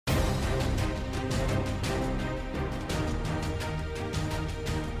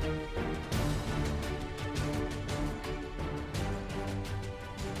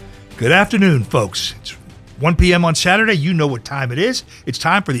Good afternoon, folks. It's 1 p.m. on Saturday. You know what time it is. It's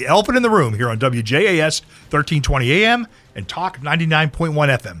time for the Elephant in the Room here on WJAS 1320 AM and Talk 99.1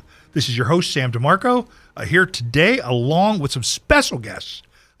 FM. This is your host, Sam DeMarco, here today along with some special guests.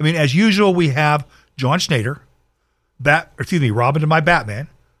 I mean, as usual, we have John Schneider, Robin to my Batman,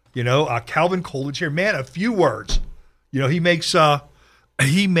 Calvin Coolidge here. Man, a few words. He makes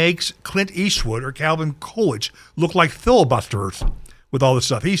Clint Eastwood or Calvin Coolidge look like filibusters with all the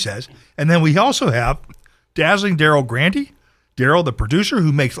stuff he says. And then we also have dazzling Daryl Grandy, Daryl, the producer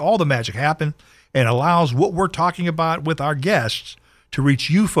who makes all the magic happen and allows what we're talking about with our guests to reach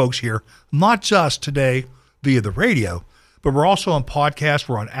you folks here, not just today via the radio, but we're also on podcasts.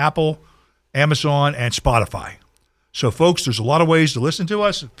 We're on Apple, Amazon, and Spotify. So, folks, there's a lot of ways to listen to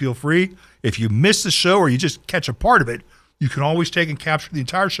us. Feel free. If you miss the show or you just catch a part of it, you can always take and capture the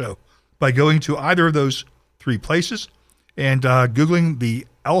entire show by going to either of those three places and Googling the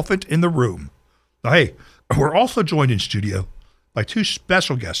Elephant in the Room. Now, hey, we're also joined in studio by two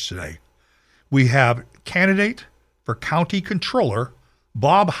special guests today. We have candidate for county controller,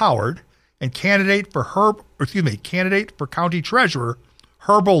 Bob Howard, and candidate for county treasurer,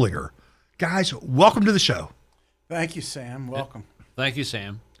 Herb Ohliger. Guys, welcome to the show. Thank you, Sam. Welcome. Thank you,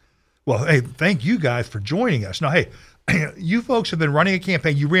 Sam. Well, hey, thank you guys for joining us. Now, hey, you folks have been running a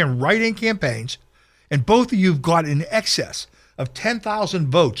campaign. You ran write-in campaigns, and both of you have got in excess of 10,000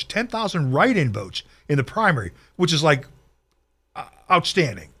 votes, 10,000 write-in votes in the primary, which is like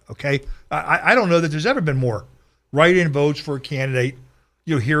outstanding, okay? I don't know that there's ever been more write-in votes for a candidate,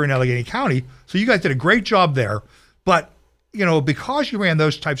 here in Allegheny County. So you guys did a great job there. But, because you ran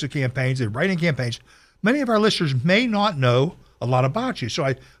those types of campaigns and write-in campaigns, many of our listeners may not know a lot about you. So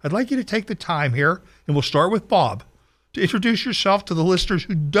I'd like you to take the time here, and we'll start with Bob, to introduce yourself to the listeners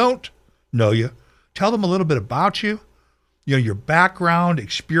who don't know you. Tell them a little bit about you, your background,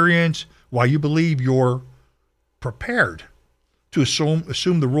 experience, why you believe you're prepared to assume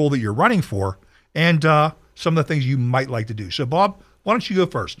the role that you're running for, and some of the things you might like to do. So, Bob, why don't you go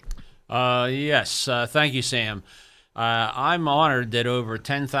first? Yes, thank you, Sam. I'm honored that over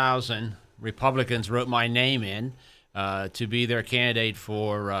 10,000 Republicans wrote my name in to be their candidate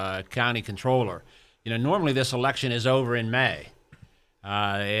for county controller. Normally this election is over in May.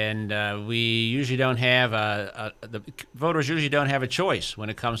 And we usually don't have the voters usually don't have a choice when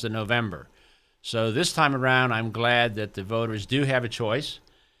it comes to November. So this time around, I'm glad that the voters do have a choice,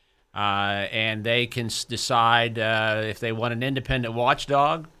 and they can decide if they want an independent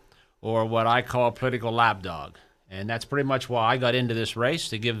watchdog or what I call a political lapdog. And that's pretty much why I got into this race,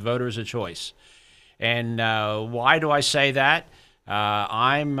 to give voters a choice. And why do I say that?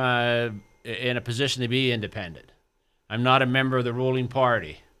 I'm in a position to be independent. I'm not a member of the ruling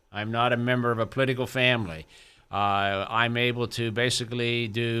party. I'm not a member of a political family. I'm able to basically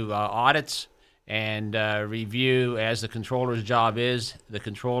do audits and review, as the controller's job is. The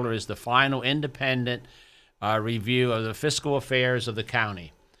controller is the final independent review of the fiscal affairs of the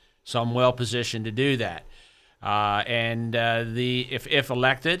county. So I'm well positioned to do that. If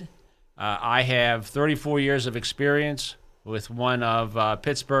elected, I have 34 years of experience with one of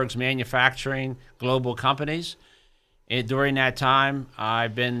Pittsburgh's manufacturing global companies. During that time,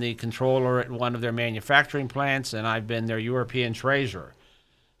 I've been the controller at one of their manufacturing plants, and I've been their European treasurer.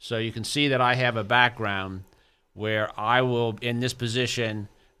 So you can see that I have a background where I will, in this position,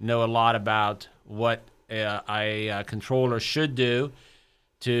 know a lot about what a controller should do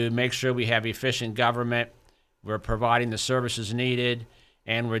to make sure we have efficient government, we're providing the services needed,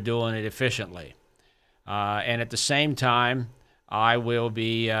 and we're doing it efficiently. And at the same time, I will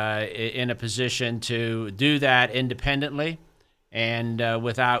be in a position to do that independently and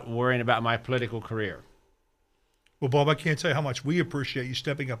without worrying about my political career. Well, Bob, I can't tell you how much we appreciate you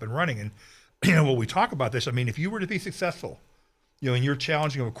stepping up and running. And, when we talk about this, I mean, if you were to be successful, and you're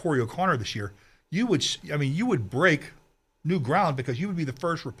challenging of Corey O'Connor this year, you would break new ground, because you would be the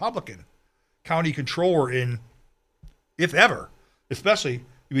first Republican county controller in, if ever, especially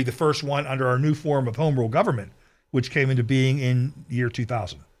you'd be the first one under our new form of home rule government, which came into being in the year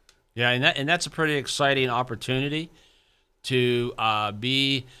 2000. Yeah, and that's a pretty exciting opportunity to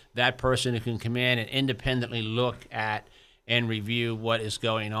be that person who can come in and independently look at and review what is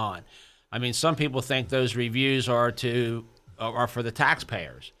going on. I mean, some people think those reviews are for the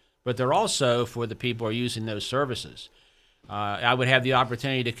taxpayers, but they're also for the people who are using those services. I would have the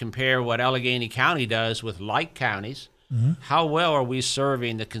opportunity to compare what Allegheny County does with like counties. Mm-hmm. How well are we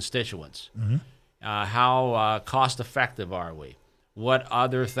serving the constituents? Mm-hmm. How cost-effective are we? What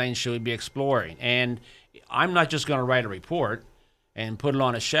other things should we be exploring? And I'm not just going to write a report and put it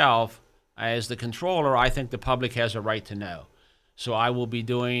on a shelf. As the controller, I think the public has a right to know. So I will be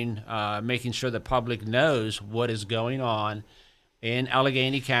doing, making sure the public knows what is going on in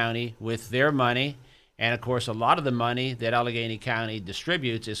Allegheny County with their money. And of course, a lot of the money that Allegheny County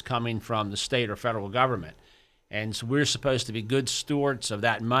distributes is coming from the state or federal government. And so we're supposed to be good stewards of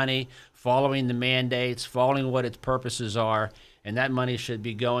that money, following the mandates, following what its purposes are. And that money should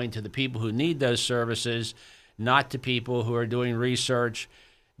be going to the people who need those services, not to people who are doing research,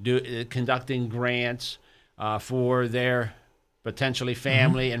 conducting grants for their potentially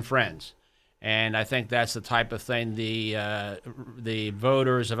family and friends. And I think that's the type of thing the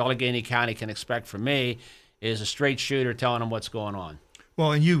voters of Allegheny County can expect from me, is a straight shooter telling them what's going on.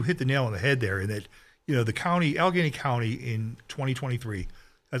 Well, and you hit the nail on the head there in that, the county, Allegheny County in 2023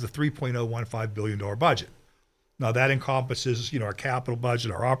 has a $3.015 billion budget. Now that encompasses, our capital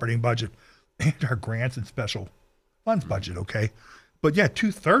budget, our operating budget, and our grants and special funds budget, okay? But yeah,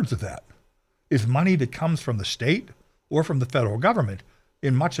 2/3 of that is money that comes from the state or from the federal government,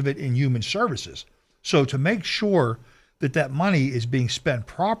 and much of it in human services. So to make sure that that money is being spent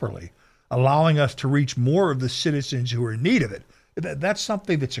properly, allowing us to reach more of the citizens who are in need of it, that's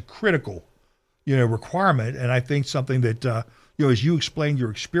something that's a critical, requirement. And I think something that, as you explained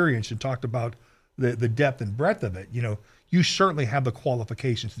your experience and talked about the depth and breadth of it, you certainly have the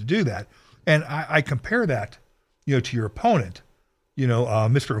qualifications to do that. And I compare that, to your opponent,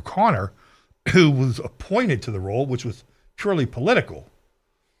 Mr. O'Connor, who was appointed to the role, which was purely political,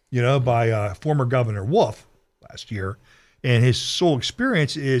 by former Governor Wolf last year. And his sole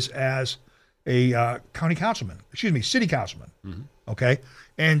experience is as a city councilman. Mm-hmm. Okay.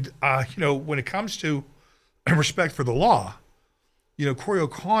 And, when it comes to respect for the law, Corey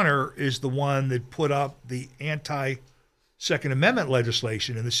O'Connor is the one that put up the anti-Second Amendment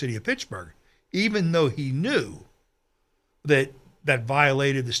legislation in the city of Pittsburgh, even though he knew that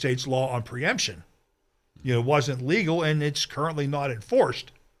violated the state's law on preemption, wasn't legal, and it's currently not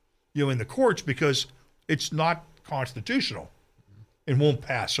enforced, in the courts because it's not constitutional and won't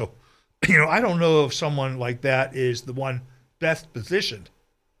pass. So, I don't know if someone like that is the one best positioned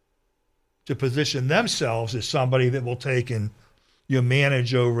to position themselves as somebody that will take and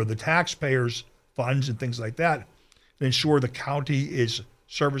manage over the taxpayers' funds and things like that, and ensure the county is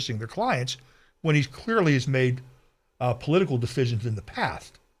servicing their clients when he clearly has made political decisions in the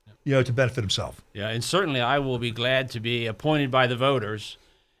past, to benefit himself. Yeah, and certainly I will be glad to be appointed by the voters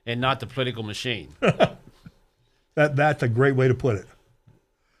and not the political machine. That's a great way to put it.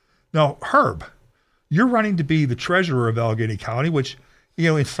 Now, Herb, you're running to be the treasurer of Allegheny County, which,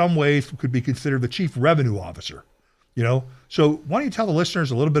 in some ways could be considered the chief revenue officer. So why don't you tell the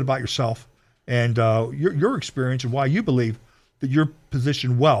listeners a little bit about yourself and your experience and why you believe that you're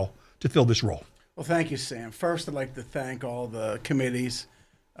positioned well to fill this role? Well, thank you, Sam. First, I'd like to thank all the committees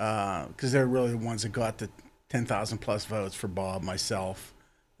because they're really the ones that got the 10,000 plus votes for Bob, myself,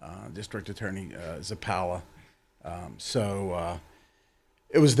 District Attorney Zappala. So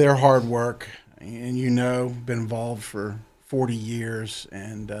it was their hard work, and been involved for 40 years,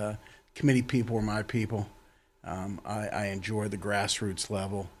 and committee people were my people. I enjoy the grassroots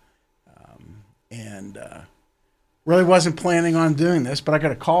level, and really wasn't planning on doing this, but I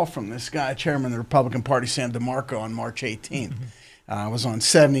got a call from this guy, chairman of the Republican Party, Sam DeMarco, on March 18th. I was on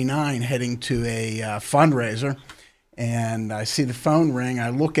 79 heading to a fundraiser, and I see the phone ring. I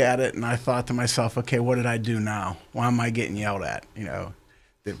look at it, and I thought to myself, okay, what did I do now? Why am I getting yelled at?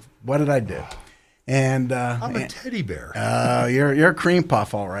 What did I do? And I'm a teddy bear. You're a cream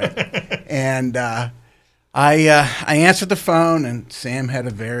puff, all right. And I answered the phone, and Sam had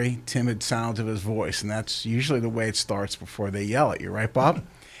a very timid sound to his voice, and that's usually the way it starts before they yell at you, right, Bob?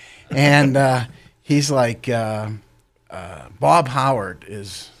 And he's like, Bob Howard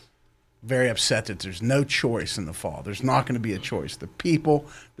is very upset that there's no choice in the fall. There's not going to be a choice. The people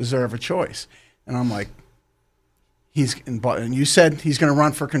deserve a choice. And I'm like, and you said he's going to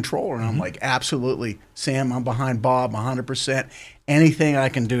run for controller. And I'm like, absolutely, Sam, I'm behind Bob 100%. Anything I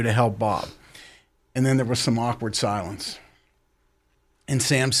can do to help Bob. And then there was some awkward silence. And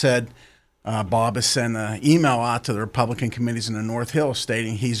Sam said, Bob has sent an email out to the Republican committees in the North Hill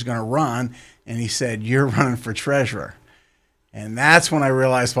stating he's going to run. And he said, you're running for treasurer. And that's when I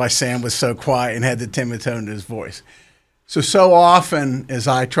realized why Sam was so quiet and had the timid tone to his voice. So often as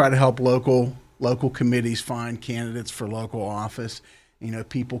I try to help local committees find candidates for local office,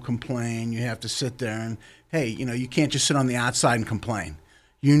 people complain. You have to sit there and, hey, you can't just sit on the outside and complain.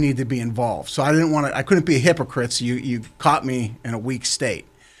 You need to be involved. So I couldn't be a hypocrite, so you caught me in a weak state.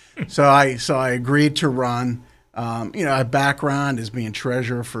 So I agreed to run. My background is being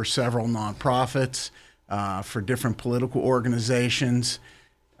treasurer for several nonprofits, for different political organizations.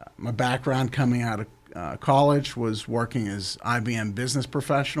 My background coming out of college, was working as IBM business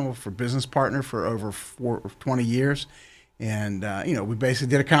professional for business partner for over 20 years. And, we basically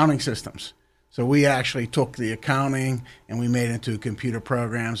did accounting systems. So we actually took the accounting and we made it into a computer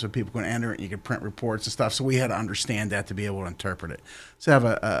program so people could enter it and you could print reports and stuff. So we had to understand that to be able to interpret it. So I have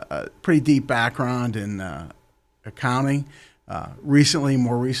a pretty deep background in accounting.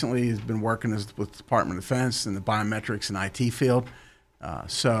 More recently, has been working with the Department of Defense in the biometrics and IT field.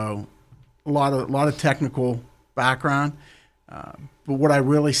 So a lot of technical background. But what I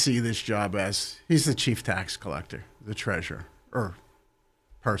really see this job as, he's the chief tax collector, the treasurer, or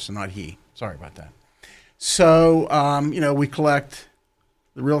person, not he. Sorry about that. So, we collect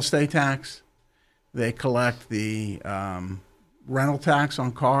the real estate tax. They collect the rental tax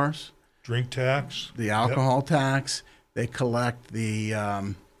on cars. Drink tax. The alcohol tax. They collect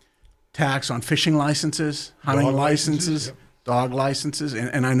the tax on fishing licenses, hunting licenses, dog licenses.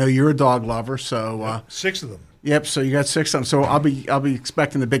 And I know you're a dog lover, so... 6 of them. Yep, so you got 6 of them. So I'll be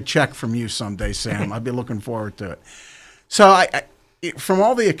expecting a big check from you someday, Sam. I'll be looking forward to it. So from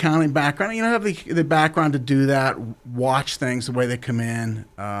all the accounting background, I have the background to do that, watch things the way they come in.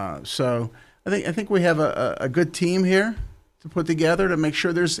 So I think we have a good team here to put together to make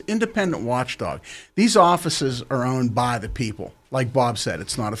sure there's independent watchdog. These offices are owned by the people. Like Bob said,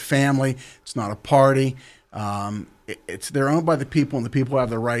 it's not a family, it's not a party. They're owned by the people, and the people have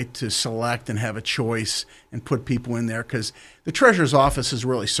the right to select and have a choice and put people in there, because the treasurer's office is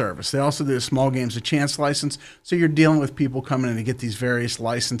really service. They also do a small games of chance license, so you're dealing with people coming in to get these various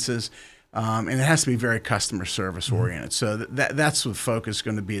licenses, and it has to be very customer service oriented. So that's what the focus is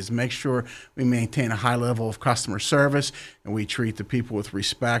going to be, is make sure we maintain a high level of customer service and we treat the people with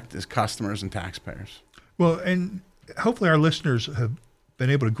respect as customers and taxpayers. Well, and hopefully our listeners have been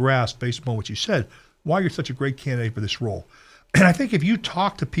able to grasp, based upon what you said, why you're such a great candidate for this role. And I think if you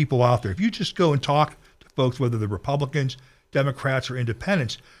talk to people out there, if you just go and talk to folks, whether they're Republicans, Democrats, or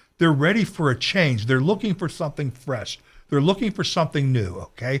independents, they're ready for a change. They're looking for something fresh. They're looking for something new,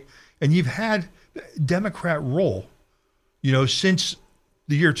 okay? And you've had Democrat role, since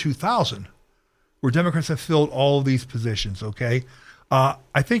the year 2000, where Democrats have filled all of these positions, okay?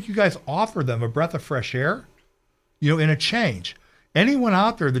 I think you guys offer them a breath of fresh air, in a change. Anyone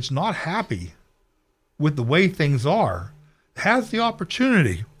out there that's not happy with the way things are has the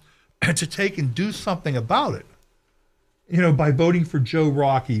opportunity to take and do something about it, by voting for Joe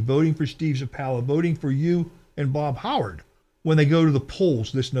Rockey, voting for Steve Zappala, voting for you and Bob Howard when they go to the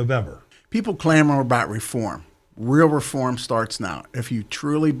polls this November. People clamor about reform. Real reform starts now. If you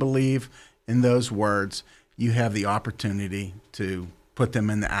truly believe in those words, you have the opportunity to put them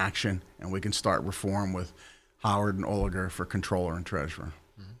into action, and we can start reform with Howard and Ohliger for controller and treasurer.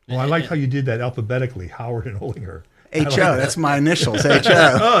 Well, I like how you did that alphabetically, Howard and Ohliger. H.O., that's my initials,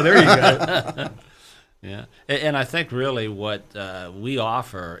 H.O. Oh, there you go. Yeah, and I think really what we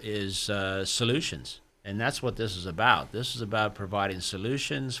offer is solutions, and that's what this is about. This is about providing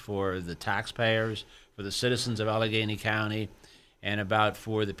solutions for the taxpayers, for the citizens of Allegheny County, and about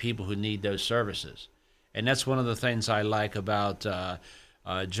for the people who need those services. And that's one of the things I like about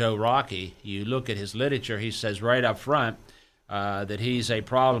Joe Rockey. You look at his literature, he says right up front, that he's a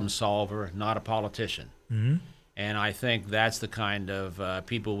problem solver, not a politician. Mm-hmm. And I think that's the kind of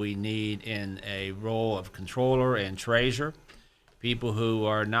people we need in a role of controller and treasurer, people who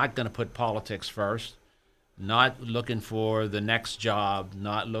are not going to put politics first, not looking for the next job,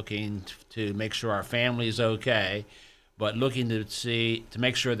 not looking to make sure our family is okay, but looking to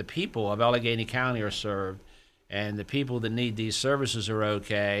make sure the people of Allegheny County are served, and the people that need these services are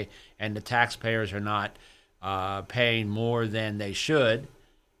okay, and the taxpayers are not paying more than they should.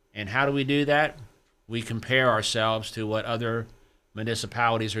 And how do we do that? We compare ourselves to what other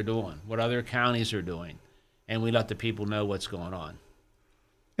municipalities are doing, what other counties are doing, and we let the people know what's going on.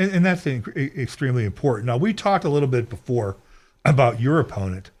 And that's extremely important. Now, we talked a little bit before about your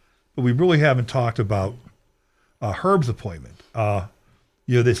opponent, but we really haven't talked about Herb's appointment.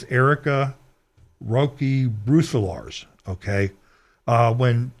 This Erica Roque Brucelars, okay?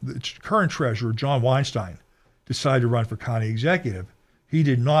 When the current treasurer, John Weinstein, decided to run for county executive, he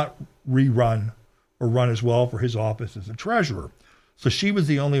did not rerun or run as well for his office as a treasurer. So she was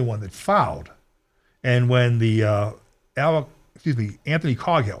the only one that filed. And when the Anthony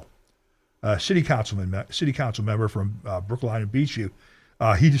Coghill, city council member from Brookline and Beachview,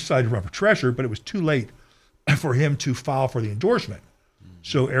 he decided to run for treasurer, but it was too late for him to file for the endorsement.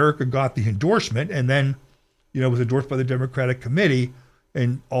 So Erica got the endorsement, and then, was endorsed by the Democratic committee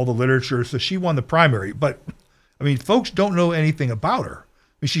and all the literature. So she won the primary. But folks don't know anything about her.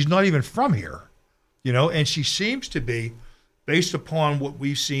 She's not even from here, and she seems to be based upon what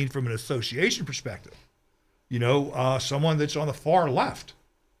we've seen from an association perspective. Someone that's on the far left,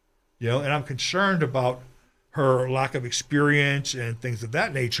 and I'm concerned about her lack of experience and things of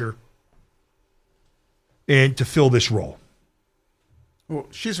that nature and to fill this role. Well,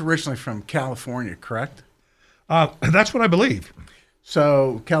 she's originally from California, correct? That's what I believe.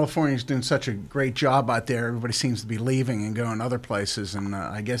 So California's doing such a great job out there. Everybody seems to be leaving and going other places, and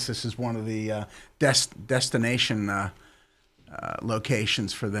I guess this is one of the destination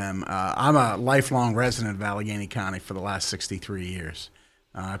locations for them. I'm a lifelong resident of Allegheny County for the last 63 years.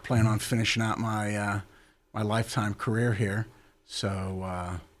 I plan on finishing out my lifetime career here.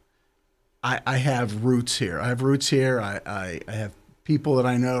 So I have roots here. I have people that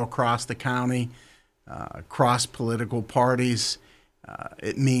I know across the county, across political parties.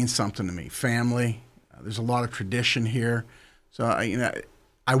 It means something to me. Family. There's a lot of tradition here. So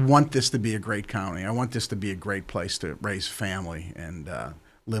I want this to be a great county. I want this to be a great place to raise family and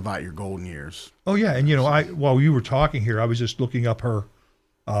live out your golden years. Oh yeah, and while you were talking here, I was just looking up her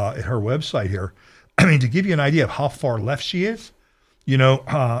at her website here. I mean, to give you an idea of how far left she is,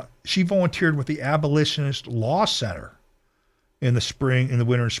 she volunteered with the Abolitionist Law Center in the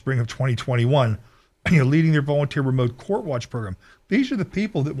winter and spring of 2021, leading their volunteer remote court watch program. These are the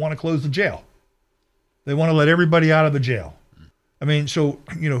people that want to close the jail. They want to let everybody out of the jail. I mean, so,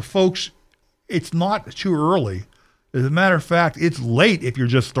 folks, it's not too early. As a matter of fact, it's late if you're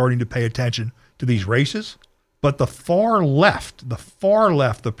just starting to pay attention to these races. But the far left,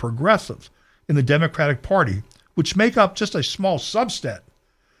 the progressives in the Democratic Party, which make up just a small subset,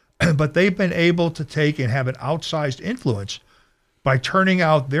 but they've been able to take and have an outsized influence by turning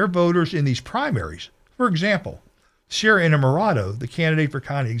out their voters in these primaries. For example, Sierra Innamorato, the candidate for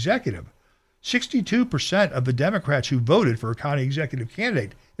county executive, 62% of the Democrats who voted for a county executive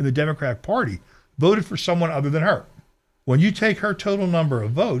candidate in the Democratic Party voted for someone other than her. When you take her total number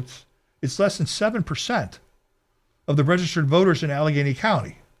of votes, it's less than 7% of the registered voters in Allegheny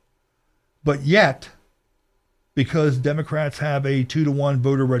County. But yet, because Democrats have a 2-to-1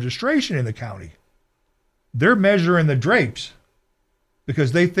 voter registration in the county, they're measuring the drapes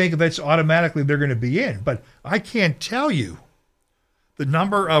because they think that's automatically they're going to be in. But I can't tell you the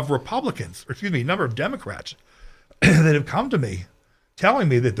number of number of Democrats that have come to me telling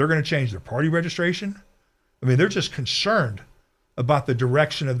me that they're going to change their party registration. I mean, they're just concerned about the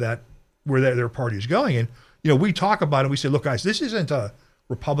direction of that, where their party is going. And, we talk about it. We say, look, guys, this isn't a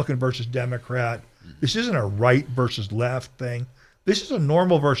Republican versus Democrat. This isn't a right versus left thing. This is a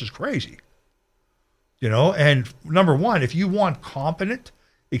normal versus crazy. And number one, if you want competent,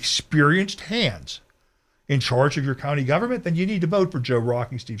 experienced hands in charge of your county government, then you need to vote for Joe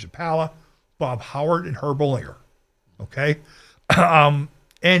Rockey, Steve Zapala, Bob Howard, and Herb Ohliger. Okay? And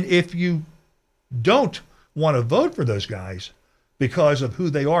if you don't want to vote for those guys because of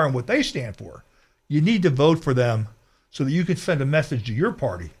who they are and what they stand for, you need to vote for them so that you can send a message to your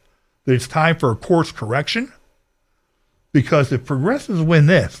party that it's time for a course correction. Because if progressives win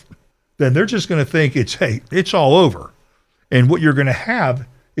this, then they're just going to think it's all over. And what you're going to have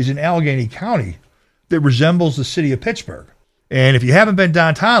is an Allegheny County that resembles the city of Pittsburgh. And if you haven't been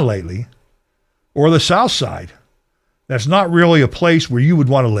downtown lately, or the South Side, that's not really a place where you would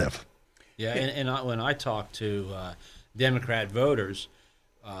want to live. Yeah, and when I talk to Democrat voters,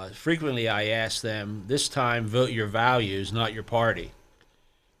 frequently I ask them, this time vote your values, not your party.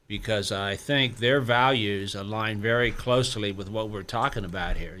 Because I think their values align very closely with what we're talking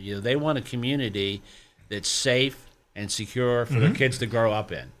about here. They want a community that's safe and secure for their kids to grow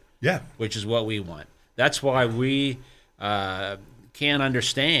up in. Yeah. Which is what we want. That's why we can't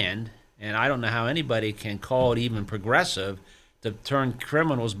understand, and I don't know how anybody can call it even progressive, to turn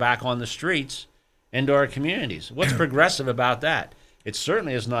criminals back on the streets into our communities. What's progressive about that? It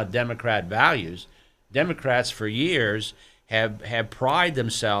certainly is not Democrat values. Democrats for years have prided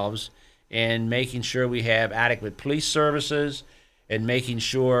themselves in making sure we have adequate police services and making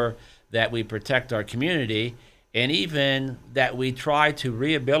sure that we protect our community, and even that we try to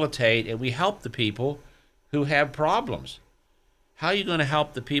rehabilitate and we help the people who have problems. How are you going to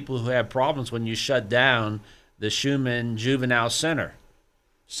help the people who have problems when you shut down the Schumann Juvenile Center?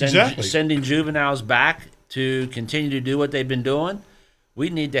 Exactly. Sending juveniles back to continue to do what they've been doing? We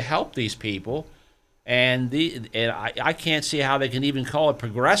need to help these people. And I can't see how they can even call it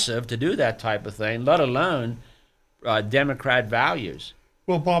progressive to do that type of thing, let alone Democrat values.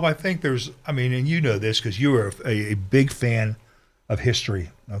 Well, Bob, I think and you know this because you are a big fan of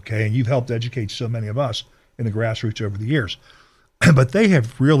history, okay? And you've helped educate so many of us in the grassroots over the years. But they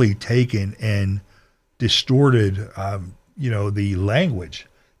have really taken and distorted, the language.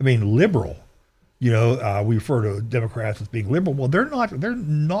 I mean, liberal We refer to Democrats as being liberal. Well, they're not. They're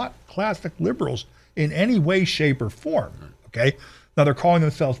not classic liberals in any way, shape, or form. Okay. Now they're calling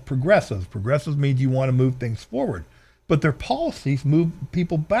themselves progressives. Progressives means you want to move things forward, but their policies move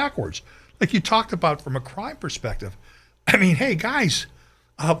people backwards. Like you talked about from a crime perspective. I mean, hey guys,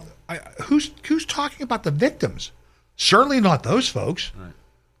 who's talking about the victims? Certainly not those folks.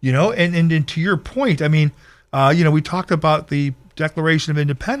 Right. And to your point, I mean, we talked about the Declaration of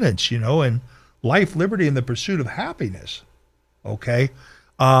Independence, and life, liberty, and the pursuit of happiness. Okay.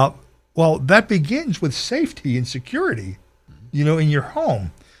 Well, that begins with safety and security, in your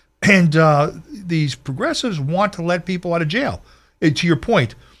home. And these progressives want to let people out of jail. And to your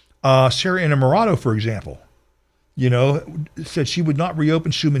point, Sarah Innamorato, for example, said she would not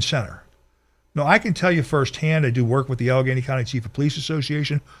reopen Schumann Center. No, I can tell you firsthand, I do work with the Allegheny County Chief of Police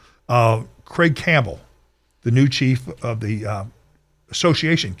Association. Craig Campbell, the new chief of the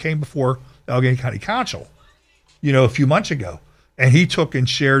association, came before Allegheny County Council, a few months ago. And he took and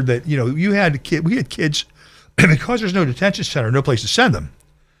shared that, we had kids, because there's no detention center, no place to send them.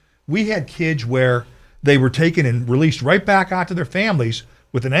 We had kids where they were taken and released right back out to their families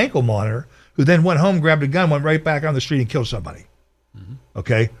with an ankle monitor, who then went home, grabbed a gun, went right back on the street and killed somebody. Mm-hmm.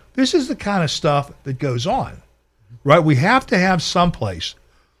 Okay? This is the kind of stuff that goes on, right? We have to have some place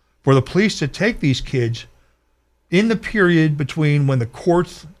for the police to take these kids in the period between when the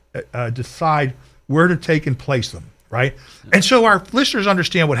courts decide where to take and place them, right? And so our listeners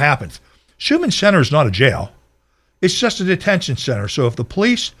understand what happens. Schumann Center is not a jail. It's just a detention center. So if the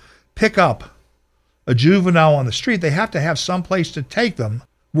police pick up a juvenile on the street, they have to have some place to take them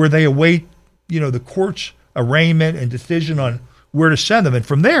where they await, the court's arraignment and decision on where to send them. And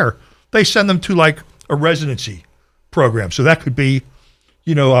from there, they send them to like a residency program. So that could be,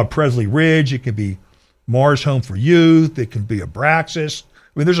 Presley Ridge. It could be Mars Home for Youth. It can be Abraxas.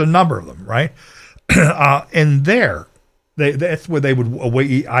 I mean, there's a number of them, right? And there, that's where they would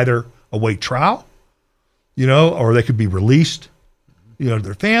either await trial, or they could be released, to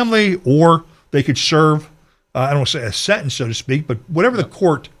their family, or they could serve, I don't want to say a sentence, so to speak, but whatever the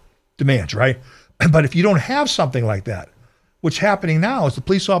court demands, right? But if you don't have something like that, what's happening now is the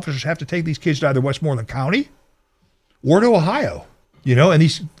police officers have to take these kids to either Westmoreland County or to Ohio, and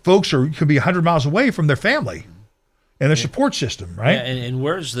these folks could be 100 miles away from their family and their support system, right? Yeah, and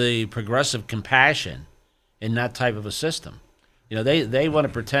where's the progressive compassion in that type of a system? They want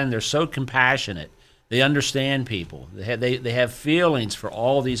to pretend they're so compassionate. They understand people. They have feelings for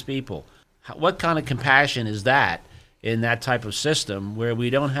all these people. What kind of compassion is that in that type of system where we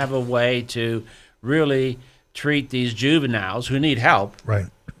don't have a way to really treat these juveniles who need help, right,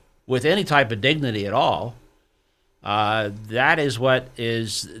 with any type of dignity at all? That is what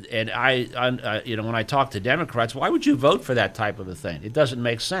is, and when I talk to Democrats, why would you vote for that type of a thing? It doesn't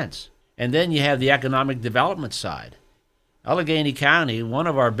make sense. And then you have the economic development side. Allegheny County, one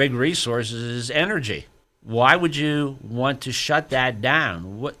of our big resources is energy. Why would you want to shut that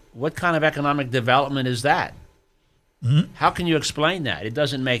down? What kind of economic development is that? Mm-hmm. How can you explain that? It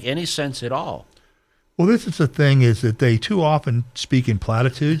doesn't make any sense at all. Well, this is the thing, is that they too often speak in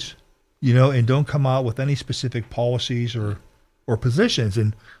platitudes, and don't come out with any specific policies or positions.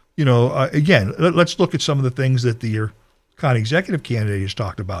 And, again, let's look at some of the things that the county executive candidate has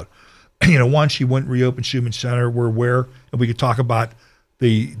talked about. One, she wouldn't reopen Schumann Center. We're aware, and we could talk about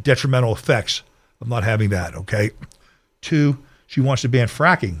the detrimental effects of not having that, okay? Two, she wants to ban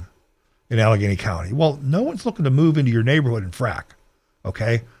fracking in Allegheny County. Well, no one's looking to move into your neighborhood and frack,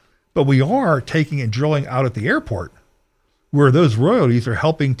 okay? But we are taking and drilling out at the airport, where those royalties are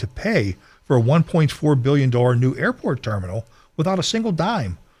helping to pay for a $1.4 billion new airport terminal without a single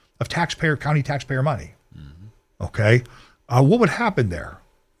dime of county taxpayer money, okay? What would happen there?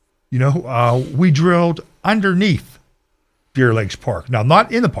 We drilled underneath Deer Lakes Park. Now,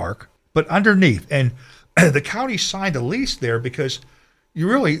 not in the park, but underneath. And the county signed a lease there because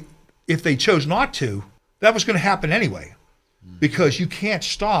if they chose not to, that was going to happen anyway, because you can't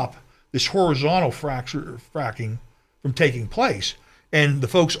stop this horizontal fracking from taking place. And the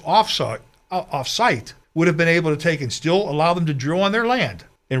folks off-site would have been able to take and still allow them to drill on their land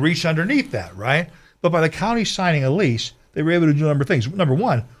and reach underneath that, right? But by the county signing a lease, they were able to do a number of things. Number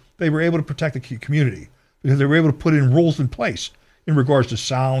one, they were able to protect the community because they were able to put in rules in place in regards to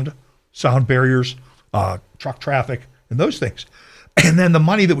sound barriers, truck traffic, and those things. And then the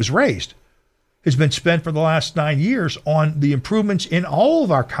money that was raised has been spent for the last 9 years on the improvements in all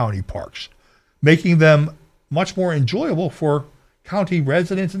of our county parks, making them much more enjoyable for county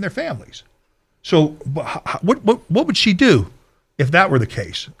residents and their families. So what would she do if that were the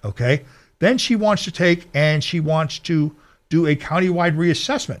case? Okay. Then she wants to do a countywide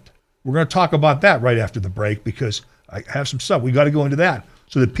reassessment We're going to talk about that right after the break because I have some stuff. We got to go into that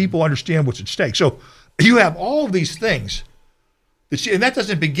so that people understand what's at stake. So you have all of these things, and that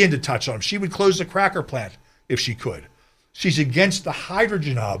doesn't begin to touch on them. She would close the cracker plant if she could. She's against the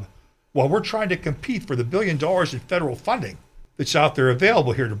hydrogen hub while we're trying to compete for the $1 billion in federal funding that's out there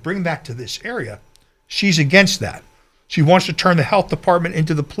available here to bring that to this area. She's against that. She wants to turn the health department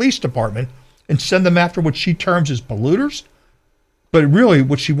into the police department and send them after what she terms as polluters. But really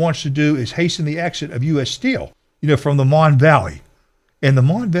what she wants to do is hasten the exit of U.S. Steel, from the Mon Valley. And the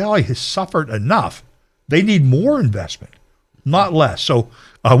Mon Valley has suffered enough. They need more investment, not less. So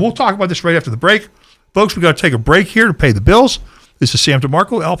we'll talk about this right after the break. Folks, we got to take a break here to pay the bills. This is Sam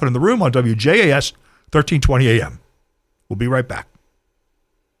DeMarco, Elephant in the Room on WJAS 1320 AM. We'll be right back.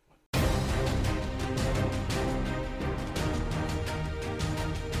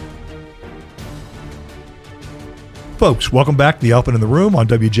 Folks, welcome back to the Elephant in the Room on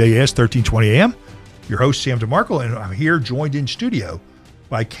WJAS 1320 AM. Your host, Sam DeMarco, and I'm here joined in studio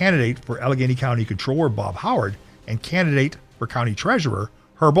by candidate for Allegheny County Controller, Bob Howard, and candidate for County Treasurer,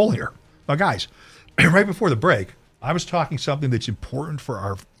 Herb Ohliger. Now, guys, right before the break, I was talking something that's important for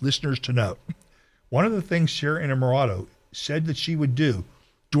our listeners to know. One of the things Sarah Innamorato said that she would do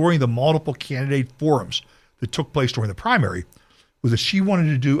during the multiple candidate forums that took place during the primary was that she wanted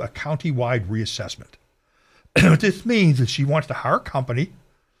to do a county-wide reassessment. What this means is she wants to hire a company,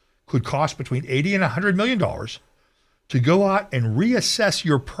 could cost between $80 and $100 million, to go out and reassess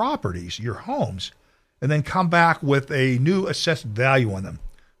your properties, your homes, and then come back with a new assessed value on them,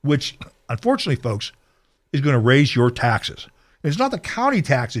 which, unfortunately, folks, is going to raise your taxes. And it's not the county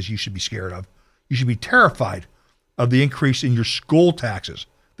taxes you should be scared of. You should be terrified of the increase in your school taxes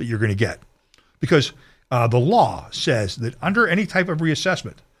that you're going to get. Because the law says that under any type of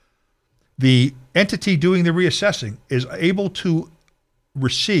reassessment, the entity doing the reassessing is able to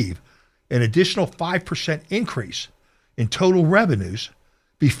receive an additional 5% increase in total revenues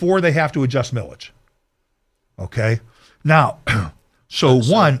before they have to adjust millage. Okay? Now, so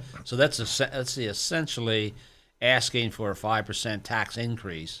that's essentially asking for a 5% tax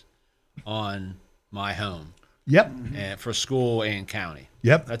increase on my home. Yep. For school and county.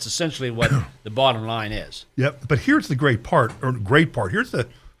 Yep. That's essentially what the bottom line is. Yep. But here's the great part. Here's the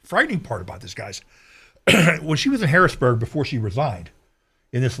frightening part about this, guys. When she was in Harrisburg before she resigned,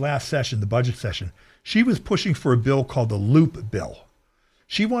 in this last session, the budget session, she was pushing for a bill called the Loop Bill.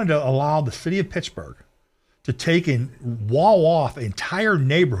 She wanted to allow the city of Pittsburgh to take and wall off entire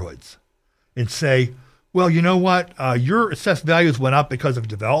neighborhoods and say, well, you know what? Your assessed values went up because of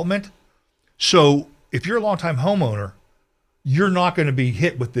development. So if you're a longtime homeowner, you're not going to be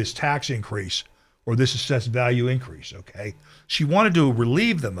hit with this tax increase or this assessed value increase, okay? She wanted to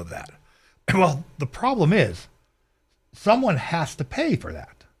relieve them of that. Well, the problem is someone has to pay for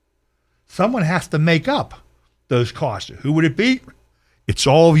that. Someone has to make up those costs. Who would it be? It's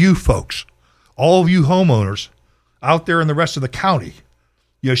all of you folks, all of you homeowners out there in the rest of the county.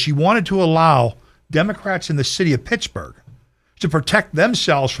 She wanted to allow Democrats in the city of Pittsburgh to protect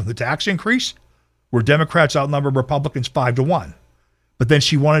themselves from the tax increase, where Democrats outnumber Republicans 5-1. But then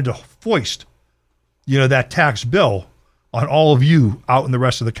she wanted to foist, that tax bill on all of you out in the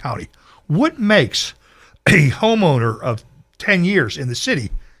rest of the county. What makes a homeowner of 10 years in the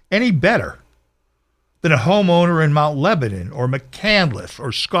city any better than a homeowner in Mount Lebanon or McCandless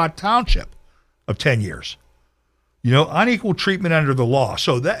or Scott Township of 10 years? Unequal treatment under the law.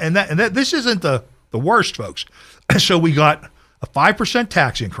 So this isn't the worst, folks. So we got a 5%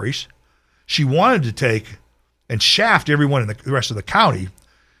 tax increase. She wanted to take and shaft everyone in the rest of the county.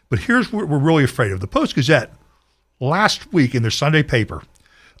 But here's what we're really afraid of. The Post-Gazette, last week in their Sunday paper,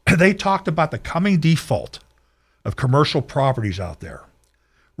 they talked about the coming default of commercial properties out there.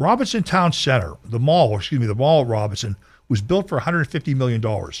 Robinson Town Center, the mall at Robinson, was built for $150 million.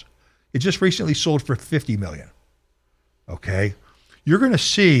 It just recently sold for $50 million. Okay? You're going to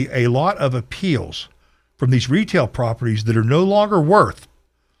see a lot of appeals from these retail properties that are no longer worth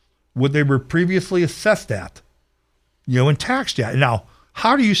what they were previously assessed at, and taxed at. Now,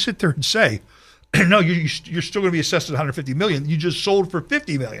 how do you sit there and say, no, you're still going to be assessed at $150 million. You just sold for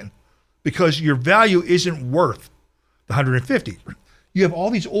 $50 million because your value isn't worth the $150. You have all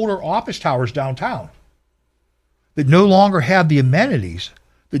these older office towers downtown that no longer have the amenities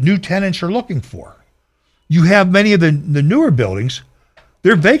that new tenants are looking for. You have many of the newer buildings,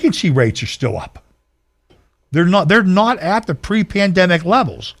 their vacancy rates are still up. They're not at the pre-pandemic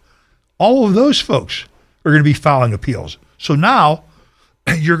levels. All of those folks are going to be filing appeals. So now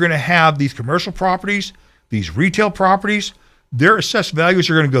you're going to have these commercial properties, these retail properties, their assessed values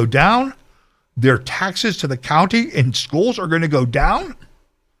are going to go down. Their taxes to the county and schools are going to go down.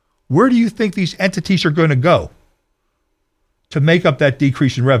 Where do you think these entities are going to go to make up that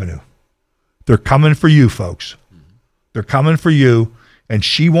decrease in revenue? They're coming for you, folks. They're coming for you, and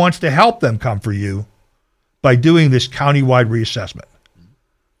she wants to help them come for you by doing this countywide reassessment.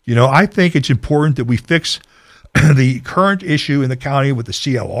 You know, I think it's important that we fix the current issue in the county with the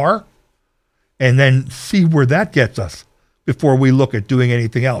CLR and then see where that gets us before we look at doing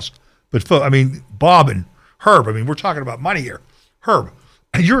anything else. But, I mean, Bob and Herb, I mean, we're talking about money here. Herb,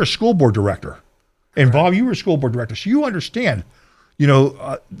 you're a school board director. And Bob, you were a school board director. So you understand, you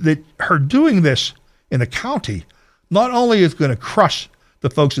know, that her doing this in the county not only is going to crush the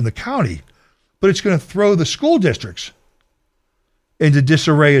folks in the county, but it's going to throw the school districts into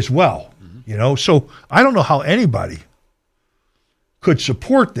disarray as well. You know, so I don't know how anybody could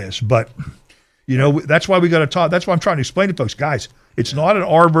support this, but, you know, that's why we got to talk. That's why I'm trying to explain to folks, guys, it's not an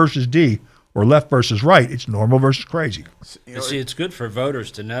R versus D or left versus right. It's normal versus crazy. See, it's good for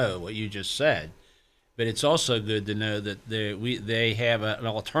voters to know what you just said, but it's also good to know that they have an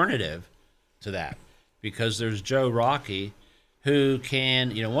alternative to that, because there's Joe Rocky, who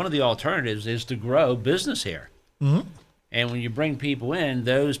can, you know, one of the alternatives is to grow business here. Mm-hmm. And when you bring people in,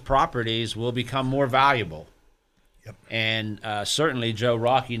 those properties will become more valuable. Yep. And certainly Joe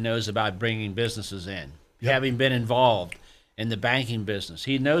Rocky knows about bringing businesses in, having been involved in the banking business.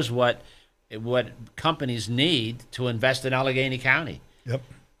 He knows what companies need to invest in Allegheny County. Yep.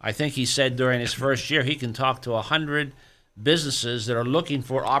 I think he said during his first year he can talk to 100 businesses that are looking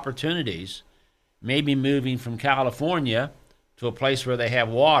for opportunities, maybe moving from California to a place where they have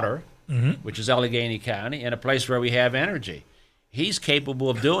water, which is Allegheny County, and a place where we have energy. He's capable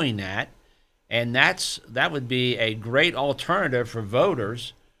of doing that, and that would be a great alternative for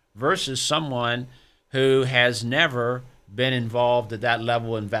voters versus someone who has never been involved at that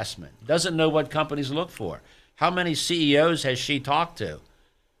level of investment, doesn't know what companies look for. How many CEOs has she talked to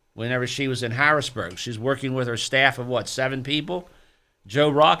whenever she was in Harrisburg? She's working with her staff of, 7 people? Joe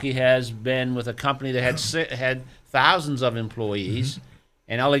Rocky has been with a company that had thousands of employees,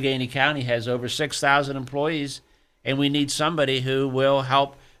 and Allegheny County has over 6,000 employees, and we need somebody who will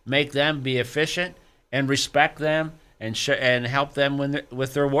help make them be efficient and respect them and help them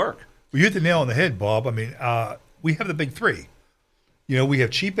with their work. Well, you hit the nail on the head, Bob. I mean, we have the big three. You know, we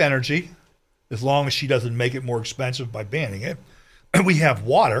have cheap energy, as long as she doesn't make it more expensive by banning it. And we have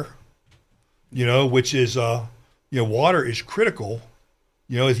water, you know, which is, water is critical.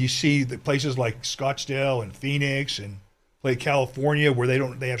 You know, as you see the places like Scottsdale and Phoenix and California where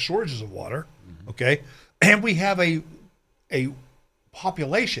they have shortages of water, okay? And we have a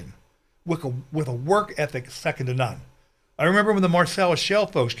population with a work ethic second to none. I remember when the Marcellus Shale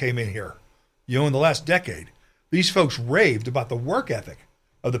folks came in here, you know, in the last decade. These folks raved about the work ethic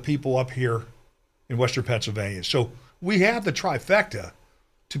of the people up here in Western Pennsylvania. So we have the trifecta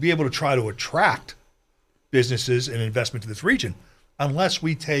to be able to try to attract businesses and investment to this region, unless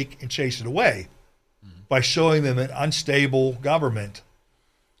we take and chase it away by showing them an unstable government,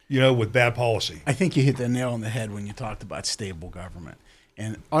 you know, with bad policy. I think you hit the nail on the head when you talked about stable government.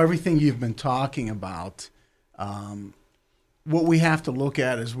 And everything you've been talking about, what we have to look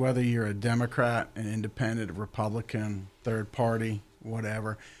at is whether you're a Democrat, an independent, a Republican, third party,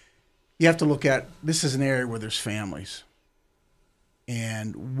 whatever. You have to look at, this is an area where there's families.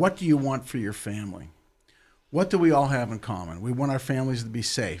 And what do you want for your family? What do we all have in common? We want our families to be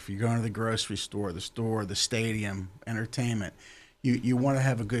safe. You're going to the grocery store, the stadium, entertainment. You want to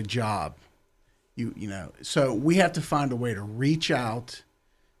have a good job. You know. So we have to find a way to reach out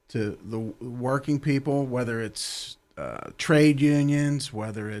to the working people, whether it's trade unions,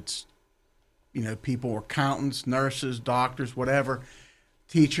 whether it's, you know, people, accountants, nurses, doctors, whatever,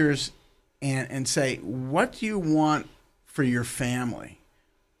 teachers, and say, what do you want for your family?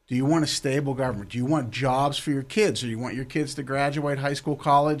 Do you want a stable government? Do you want jobs for your kids? Or do you want your kids to graduate high school,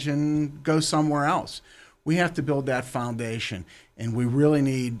 college, and go somewhere else? We have to build that foundation, and we really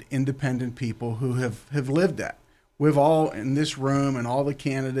need independent people who have lived that. We've all in this room and all the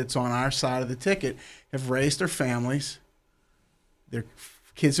candidates on our side of the ticket have raised their families. Their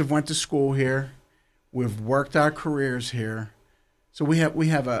kids have went to school here. We've worked our careers here. So we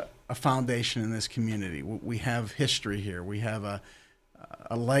have a foundation in this community. We have history here. We have a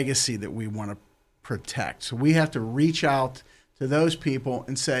legacy that we want to protect. So we have to reach out to those people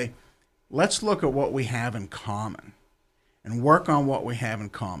and say, let's look at what we have in common and work on what we have in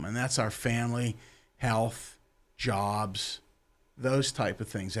common. That's our family, health, jobs, those type of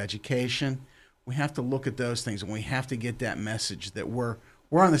things, education. We have to look at those things, and we have to get that message that we're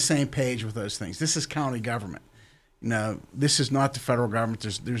on the same page with those things. This is county government. You know, this is not the federal government.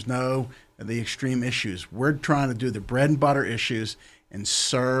 There's no the extreme issues. We're trying to do the bread and butter issues and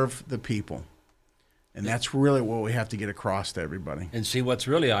serve the people. And that's really what we have to get across to everybody. And see, what's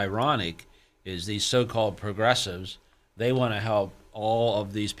really ironic is these so-called progressives, they want to help all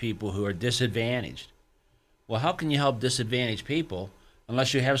of these people who are disadvantaged. Well, how can you help disadvantaged people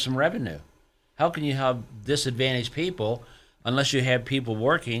unless you have some revenue? How can you help disadvantaged people unless you have people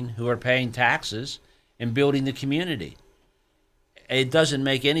working who are paying taxes and building the community? It doesn't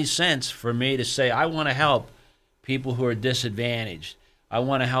make any sense for me to say I want to help people who are disadvantaged. I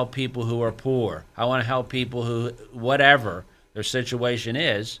want to help people who are poor. I want to help people who, whatever their situation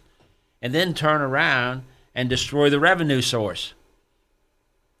is, and then turn around and destroy the revenue source.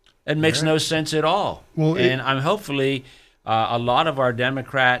 It makes no sense at all. Well, and I'm hopefully a lot of our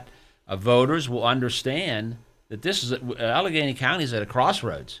Democrat voters will understand that this is Allegheny County is at a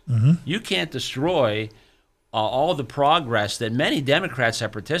crossroads. Mm-hmm. You can't destroy all the progress that many Democrats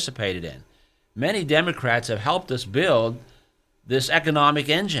have participated in. Many Democrats have helped us build this economic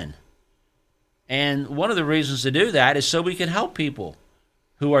engine. And one of the reasons to do that is so we can help people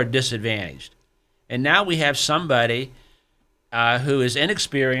who are disadvantaged. And now we have somebody who is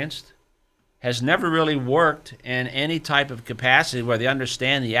inexperienced, has never really worked in any type of capacity where they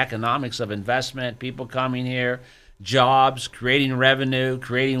understand the economics of investment, people coming here, jobs, creating revenue,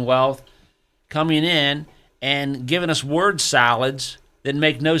 creating wealth, coming in and giving us word salads that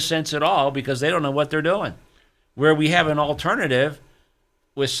make no sense at all because they don't know what they're doing. Where we have an alternative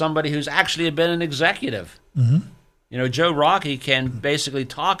with somebody who's actually been an executive. Mm-hmm. You know, Joe Rockey can basically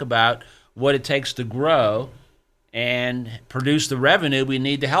talk about what it takes to grow and produce the revenue we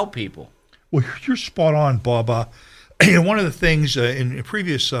need to help people. Well, you're spot on, Bob. One of the things in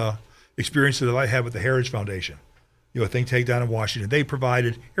previous experiences that I had with the Heritage Foundation, a think tank down in Washington, they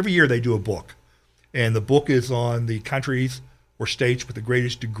provided, every year they do a book. And the book is on the countries or states with the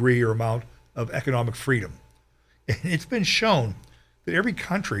greatest degree or amount of economic freedom. And it's been shown that every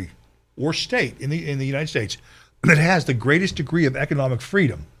country or state in the United States that has the greatest degree of economic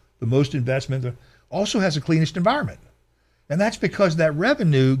freedom, the most investment, also has the cleanest environment. And that's because that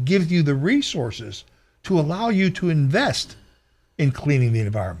revenue gives you the resources to allow you to invest in cleaning the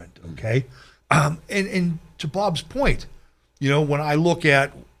environment, okay? And to Bob's point, when I look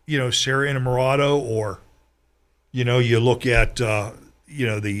at, Sarah Innamorato or, you look at,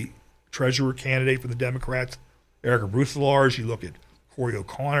 the treasurer candidate for the Democrats, Erica Bruthelaars, you look at Corey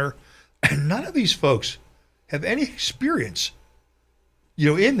O'Connor, and none of these folks have any experience,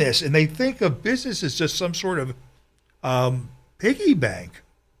 in this, and they think of business as just some sort of piggy bank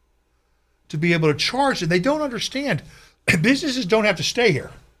to be able to charge, and they don't understand businesses don't have to stay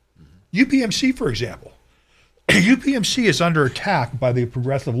here. UPMC, for example. UPMC is under attack by the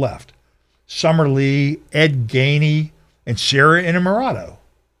progressive left. Summer Lee, Ed Gainey, and Sarah Innamorato.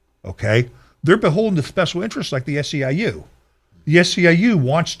 Okay? They're beholden to special interests like the SEIU. The SEIU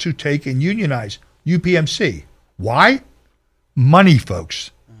wants to take and unionize UPMC. Why? Money,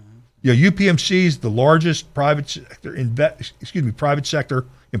 folks. UPMC is the largest private sector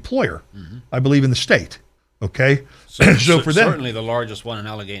employer, I believe, in the state. Okay, so for them, certainly the largest one in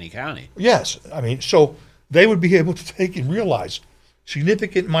Allegheny County. Yes, I mean, so they would be able to take and realize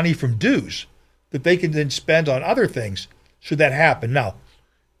significant money from dues that they can then spend on other things should that happen. Now,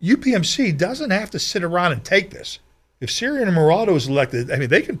 UPMC doesn't have to sit around and take this. If Sarah Innamorato is elected, I mean,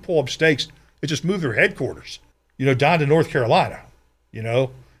 they can pull up stakes and just move their headquarters, down to North Carolina.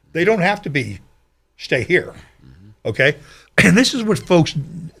 They don't have to stay here, okay? And this is what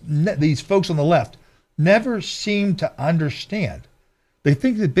these folks on the left never seem to understand. They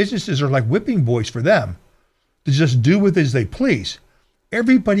think that businesses are like whipping boys for them to just do with as they please.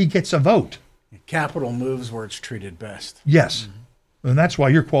 Everybody gets a vote. Capital moves where it's treated best. Yes, and that's why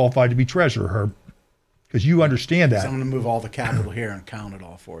you're qualified to be treasurer, Herb, because you understand that. I'm going to move all the capital here and count it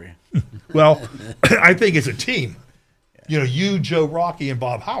all for you. Well, I think it's a team. You, Joe Rockey, and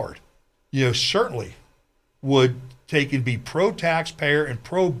Bob Howard, certainly would take and be pro-taxpayer and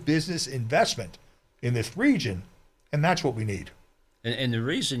pro-business investment in this region, and that's what we need. And the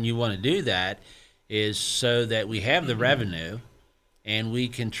reason you want to do that is so that we have the revenue and we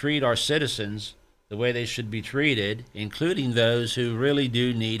can treat our citizens the way they should be treated, including those who really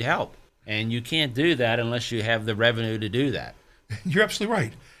do need help. And you can't do that unless you have the revenue to do that. You're absolutely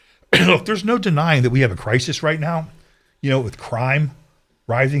right. Look, there's no denying that we have a crisis right now, with crime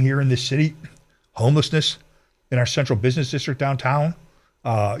rising here in this city, homelessness in our central business district downtown.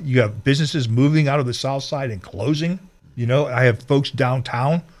 You have businesses moving out of the south side and closing. I have folks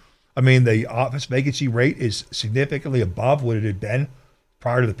downtown. I mean, the office vacancy rate is significantly above what it had been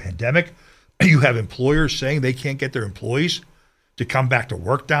prior to the pandemic. You have employers saying they can't get their employees to come back to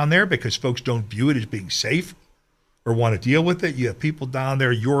work down there because folks don't view it as being safe or want to deal with it. You have people down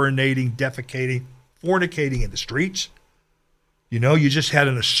there urinating, defecating, fornicating in the streets. You know, you just had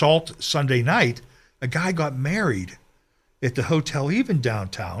an assault Sunday night. A guy got married at the Hotel Even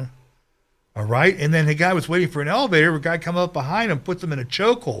downtown, all right? And then the guy was waiting for an elevator. A guy come up behind him, puts him in a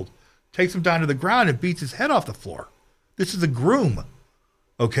chokehold, takes him down to the ground and beats his head off the floor. This is a groom,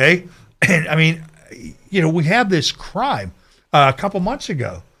 okay? And, I mean, you know, we have this crime. A couple months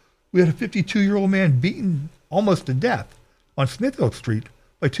ago, we had a 52-year-old man beaten almost to death on Smithfield Street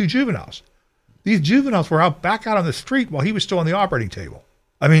by 2 juveniles. These juveniles were back out on the street while he was still on the operating table.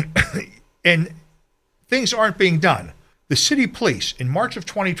 I mean, and things aren't being done. The city police, in March of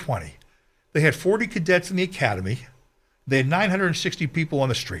 2020, they had 40 cadets in the academy. They had 960 people on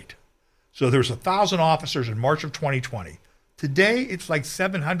the street. So there was 1,000 officers in March of 2020. Today, it's like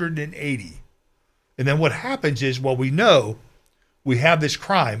 780. And then what happens is, well, we know we have this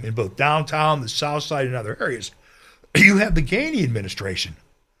crime in both downtown, the south side, and other areas. You have the Gainey administration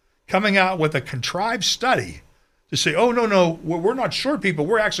coming out with a contrived study to say, oh, no, we're not short people.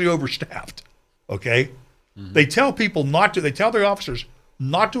 We're actually overstaffed, okay? Mm-hmm. They tell people they tell their officers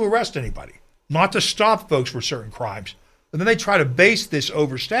not to arrest anybody, not to stop folks for certain crimes. And then they try to base this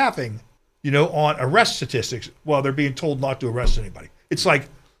overstaffing, you know, on arrest statistics while they're being told not to arrest anybody. It's like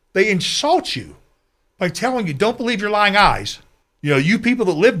they insult you by telling you, don't believe your lying eyes. You know, you people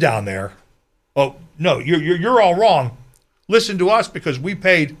that live down there, oh, no, you're all wrong. Listen to us because we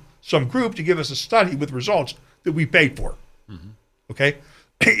paid some group to give us a study with results that we paid for. Mm-hmm. Okay?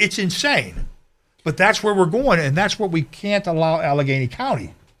 It's insane. But that's where we're going, and that's what we can't allow Allegheny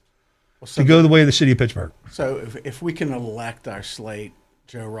County to go the way of the city of Pittsburgh. So if we can elect our slate,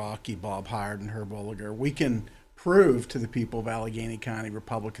 Joe Rocky, Bob Hired, and Herb Ohliger, we can prove to the people of Allegheny County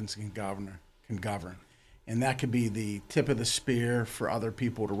Republicans can govern. And that could be the tip of the spear for other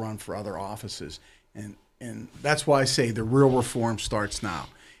people to run for other offices. And that's why I say the real reform starts now.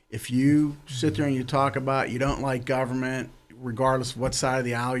 If you sit there and you talk about you don't like government, regardless of what side of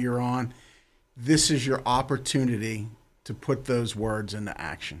the aisle you're on, this is your opportunity to put those words into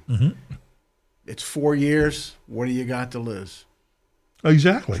action. Mm-hmm. It's 4 years. What do you got to lose?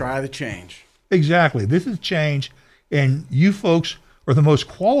 Exactly. Try the change. Exactly. This is change, and you folks are the most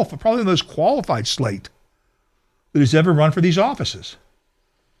qualified, probably the most qualified slate that has ever run for these offices.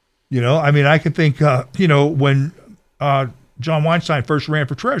 You know, I mean, I can think, you know, when John Weinstein first ran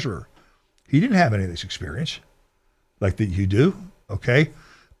for treasurer, he didn't have any of this experience like that you do, okay?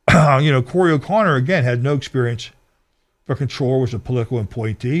 You know, Corey O'Connor, again, had no experience for controller, was a political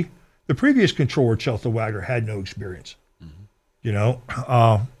appointee. The previous controller, Chelsea Wagner, had no experience, mm-hmm. you know,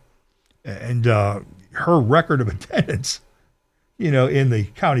 and her record of attendance, you know, in the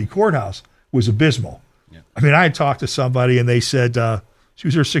county courthouse was abysmal. Yeah. I mean, I had talked to somebody and they said she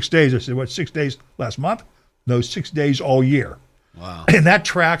was there 6 days. I said, what, 6 days last month? No, 6 days all year. Wow. And that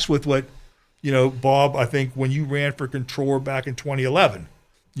tracks with what, you know, Bob, I think when you ran for controller back in 2011,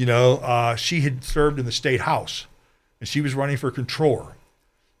 you know, she had served in the state house and she was running for controller.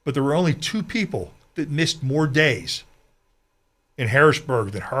 But there were only 2 people that missed more days in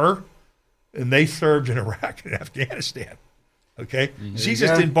Harrisburg than her, and they served in Iraq and Afghanistan. Okay? Mm-hmm. She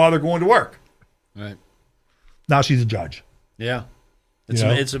just didn't bother going to work. Right. Now she's a judge. Yeah.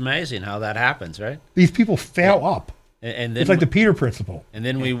 It's amazing how that happens, right? These people fail up. And then it's like the Peter principle. And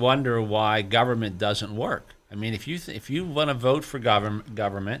then we wonder why government doesn't work. I mean, if you want to vote for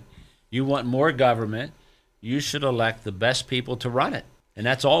government, you want more government, you should elect the best people to run it. And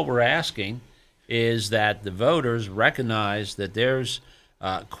that's all we're asking, is that the voters recognize that there's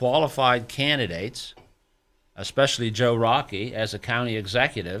qualified candidates, especially Joe Rocky as a county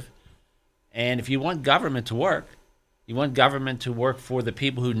executive. And if you want government to work, you want government to work for the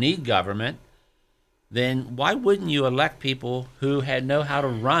people who need government, then why wouldn't you elect people who know how to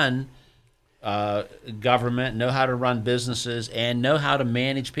run government, know how to run businesses, and know how to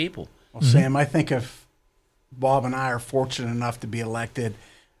manage people? Well, mm-hmm. Sam, I think if Bob and I are fortunate enough to be elected,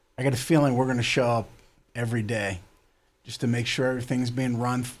 I got a feeling we're going to show up every day just to make sure everything's being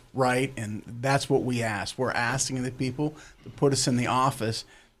run right, and that's what we ask. We're asking the people to put us in the office,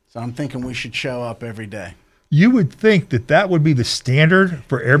 so I'm thinking we should show up every day. You would think that would be the standard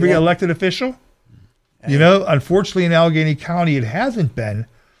for every elected official. You know, unfortunately in Allegheny County it hasn't been,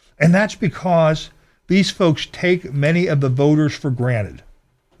 and that's because these folks take many of the voters for granted,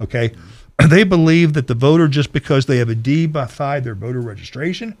 okay? Mm-hmm. They believe that the voter, just because they have a D beside their voter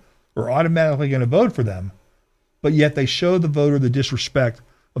registration, are automatically going to vote for them, but yet they show the voter the disrespect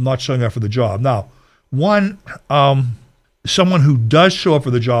of not showing up for the job. Now, someone who does show up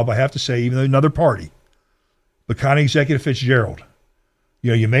for the job, I have to say, even though another party, but County Executive Fitzgerald,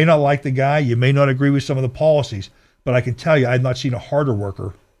 You know, you may not like the guy, you may not agree with some of the policies, but I can tell you, I've not seen a harder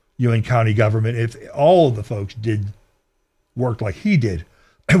worker, in county government. If all of the folks did work like he did,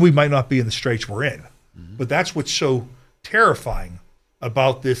 we might not be in the straits we're in. Mm-hmm. But that's what's so terrifying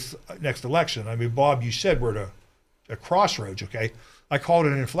about this next election. I mean, Bob, you said we're at a crossroads, okay? I call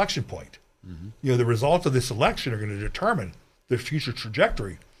it an inflection point. Mm-hmm. You know, the results of this election are going to determine the future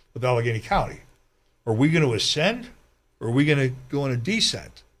trajectory of Allegheny County. Are we going to ascend, or are we going to go on a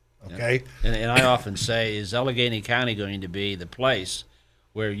descent? Okay. Yeah. And I often say, is Allegheny County going to be the place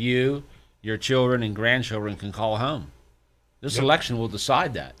where you, your children, and grandchildren can call home? This election will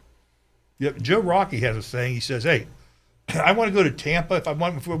decide that. Yep. Joe Rocky has a saying. He says, "Hey, I want to go to Tampa.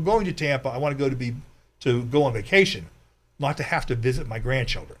 If we're going to Tampa, I want to go on vacation, not to have to visit my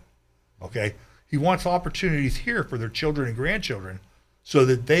grandchildren." Okay. He wants opportunities here for their children and grandchildren, so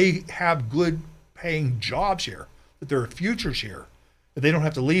that they have good paying jobs here, that there are futures here, that they don't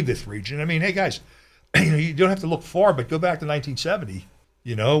have to leave this region. I mean, hey guys, you don't have to look far, but go back to 1970.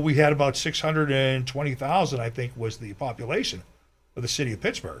 You know, we had about 620,000, I think, was the population of the city of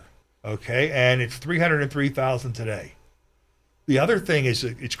Pittsburgh. Okay, and it's 303,000 today. The other thing is,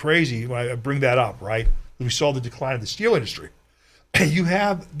 it's crazy when I bring that up, right? We saw the decline of the steel industry. You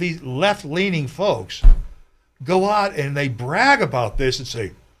have these left-leaning folks go out and they brag about this and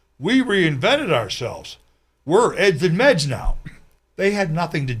say, we reinvented ourselves. We're eds and meds now. They had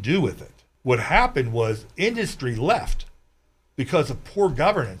nothing to do with it. What happened was industry left because of poor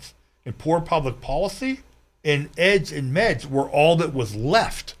governance and poor public policy, and eds and meds were all that was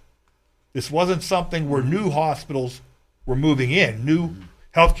left. This wasn't something where new hospitals were moving in, new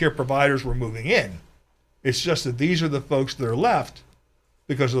healthcare providers were moving in. It's just that these are the folks that are left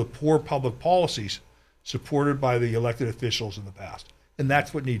because of the poor public policies supported by the elected officials in the past. And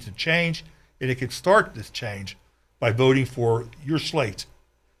that's what needs to change, and it can start this change by voting for your slate,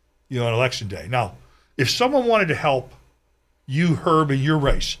 on election day. Now, if someone wanted to help you, Herb, in your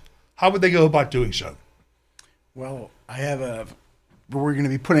race, how would they go about doing so? Well, we're going to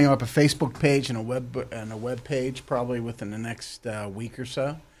be putting up a Facebook page and a web page probably within the next week or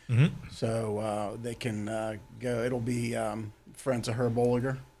so. Mm-hmm. So they can go. It'll be Friends of Herb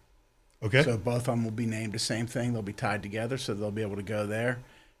Ohliger. Okay. So both of them will be named the same thing. They'll be tied together, so they'll be able to go there.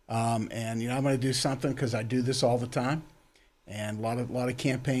 And I'm going to do something because I do this all the time, and a lot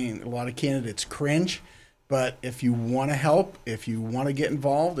of candidates cringe. But if you want to help, if you want to get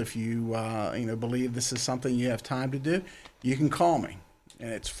involved, if you believe this is something you have time to do, you can call me,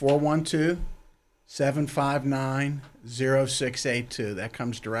 and it's 412-759-0682. That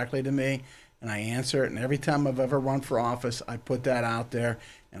comes directly to me, and I answer it. And every time I've ever run for office, I put that out there,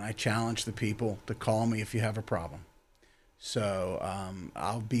 and I challenge the people to call me if you have a problem. So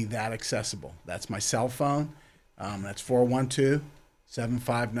I'll be that accessible. That's my cell phone. That's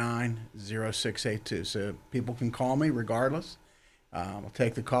 412-759-0682. So people can call me regardless. I'll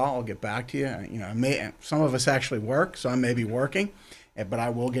take the call. I'll get back to you. Some of us actually work, so I may be working, but I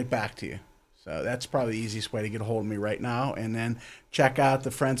will get back to you. So that's probably the easiest way to get a hold of me right now. And then check out the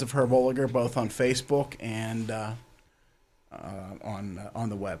Friends of Herb Ohliger, both on Facebook and on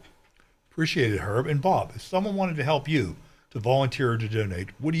the web. Appreciate it, Herb. And Bob, if someone wanted to help you to volunteer or to donate,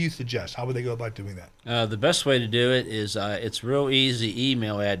 what do you suggest? How would they go about doing that? The best way to do it is it's real easy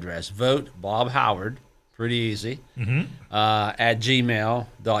email address. Vote Bob Howard, pretty easy, at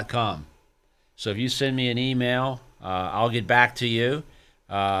gmail.com. So if you send me an email, I'll get back to you,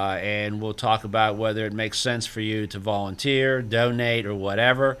 and we'll talk about whether it makes sense for you to volunteer, donate, or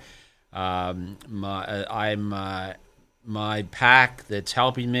whatever. My PAC that's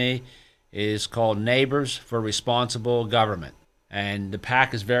helping me is called Neighbors for Responsible Government. And the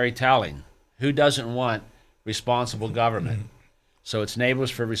PAC is very telling. Who doesn't want responsible government? So it's Neighbors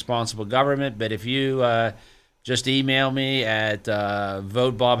for Responsible Government. But if you just email me at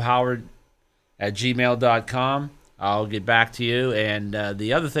votebobhoward@gmail.com, I'll get back to you. And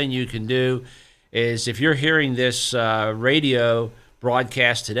the other thing you can do is if you're hearing this radio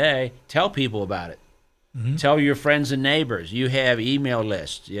broadcast today, tell people about it. Mm-hmm. Tell your friends and neighbors. You have email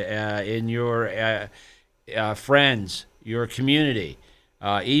lists in your friends, your community.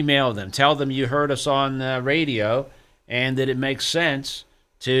 Email them. Tell them you heard us on the radio and that it makes sense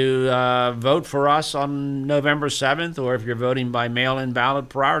to vote for us on November 7th, or if you're voting by mail-in ballot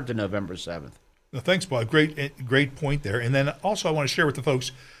prior to November 7th. Well, thanks, Bob. Great point there. And then also I want to share with the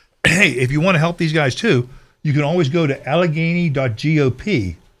folks, hey, if you want to help these guys too, you can always go to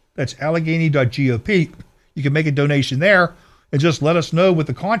allegheny.gop. That's allegheny.gop. You can make a donation there and just let us know with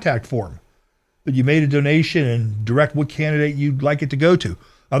the contact form that you made a donation and direct what candidate you'd like it to go to.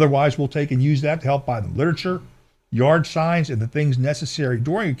 Otherwise, we'll take and use that to help buy them literature, yard signs, and the things necessary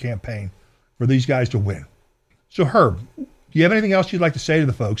during a campaign for these guys to win. So, Herb, do you have anything else you'd like to say to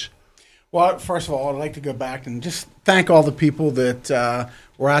the folks? Well, first of all, I'd like to go back and just thank all the people that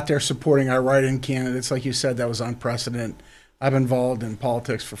were out there supporting our write-in candidates. Like you said, that was unprecedented. I've been involved in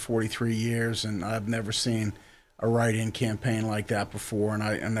politics for 43 years, and I've never seen a write-in campaign like that before. And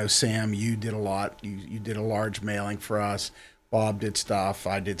I know, Sam, you did a lot. You did a large mailing for us. Bob did stuff.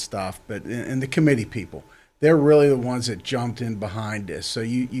 I did stuff. But and the committee people, they're really the ones that jumped in behind this. So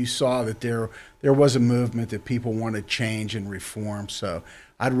you saw that there was a movement that people wanted change and reform. So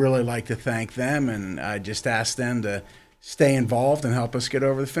I'd really like to thank them, and I just ask them to stay involved and help us get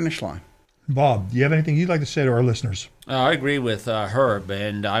over the finish line. Bob, do you have anything you'd like to say to our listeners? I agree with Herb,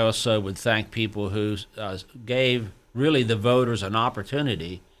 and I also would thank people who gave really the voters an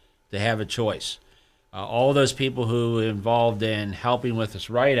opportunity to have a choice. All those people who were involved in helping with this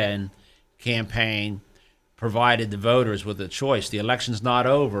write-in campaign provided the voters with a choice. The election's not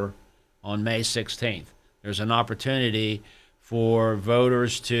over on May 16th. There's an opportunity for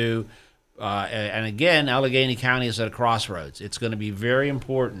voters to, and again, Allegheny County is at a crossroads. It's going to be very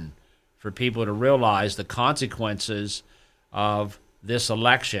important for people to realize the consequences of this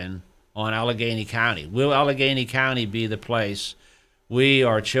election on Allegheny County. Will Allegheny County be the place we,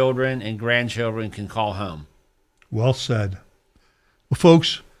 our children and grandchildren, can call home? Well said. Well,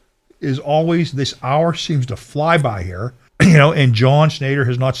 folks, as always, this hour seems to fly by here, and John Snyder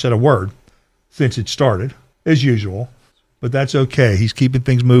has not said a word since it started, as usual, but that's okay. He's keeping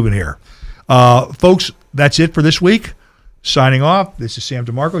things moving here. Folks, that's it for this week. Signing off, this is Sam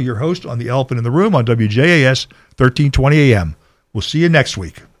DeMarco, your host on The Elephant in the Room on WJAS 1320 AM. We'll see you next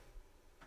week.